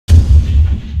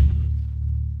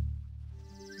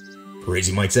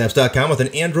CrazyMikesapps.com with an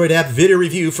Android app video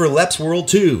review for Leps World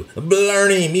 2.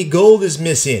 Blarney, me gold is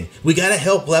missing. We gotta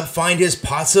help Lep find his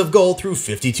pots of gold through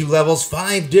 52 levels,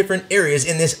 5 different areas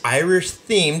in this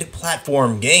Irish-themed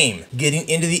platform game. Getting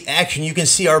into the action, you can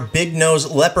see our big-nosed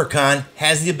leprechaun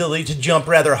has the ability to jump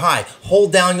rather high.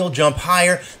 Hold down, you'll jump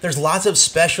higher. There's lots of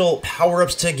special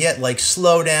power-ups to get, like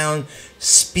slow down,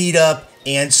 speed up,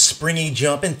 and springy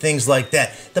jump and things like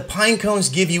that. The pine cones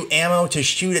give you ammo to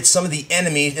shoot at some of the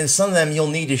enemies, and some of them you'll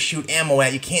need to shoot ammo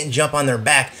at. You can't jump on their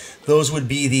back. Those would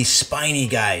be the spiny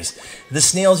guys. The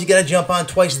snails you gotta jump on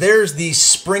twice. There's the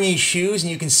springy shoes,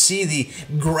 and you can see the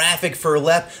graphic for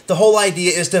Lep. The whole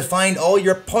idea is to find all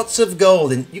your pots of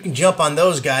gold, and you can jump on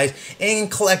those guys and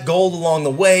collect gold along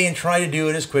the way and try to do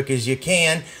it as quick as you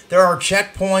can. There are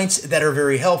checkpoints that are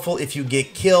very helpful if you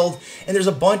get killed, and there's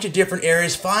a bunch of different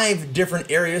areas, 5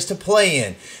 different areas to play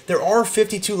in. There are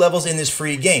 52 levels in this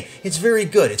free game. It's very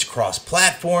good. It's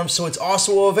cross-platform, so it's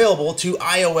also available to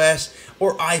iOS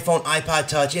or iPhone, iPod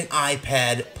Touch, and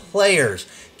iPad players.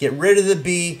 Get rid of the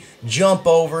bee, jump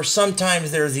over.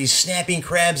 Sometimes there's these snapping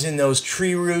crabs in those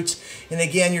tree roots. And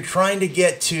again, you're trying to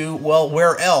get to, well,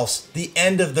 where else? The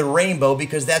end of the rainbow,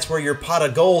 because that's where your pot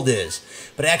of gold is.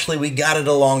 But actually, we got it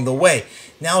along the way.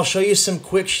 Now I'll show you some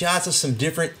quick shots of some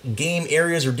different game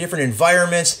areas or different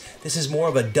environments. This is more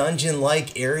of a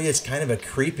dungeon-like area. It's kind of a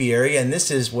creepy area. And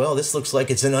this is, well, this looks like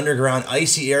it's an underground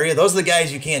icy area. Those are the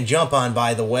guys you can't jump on,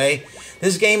 by the way.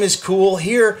 This game is cool.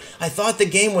 Here, I thought the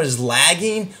game was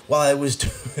lagging while I was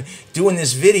doing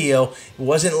this video. It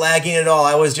wasn't lagging at all.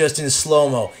 I was just in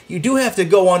slow-mo. You do have to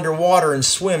go underwater and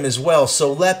swim as well,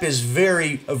 so Lep is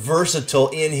very versatile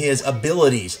in his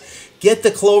abilities. Get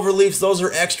the clover leaves. Those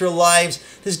are extra lives.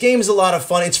 This game is a lot of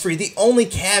fun. It's free. The only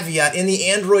caveat, in the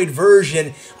Android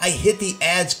version, I hit the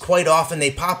ads quite often.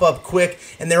 They pop up quick,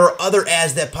 and there are other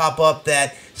ads that pop up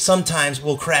that sometimes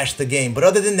will crash the game. But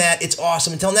other than that, it's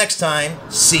awesome. Until next time,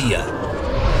 see ya.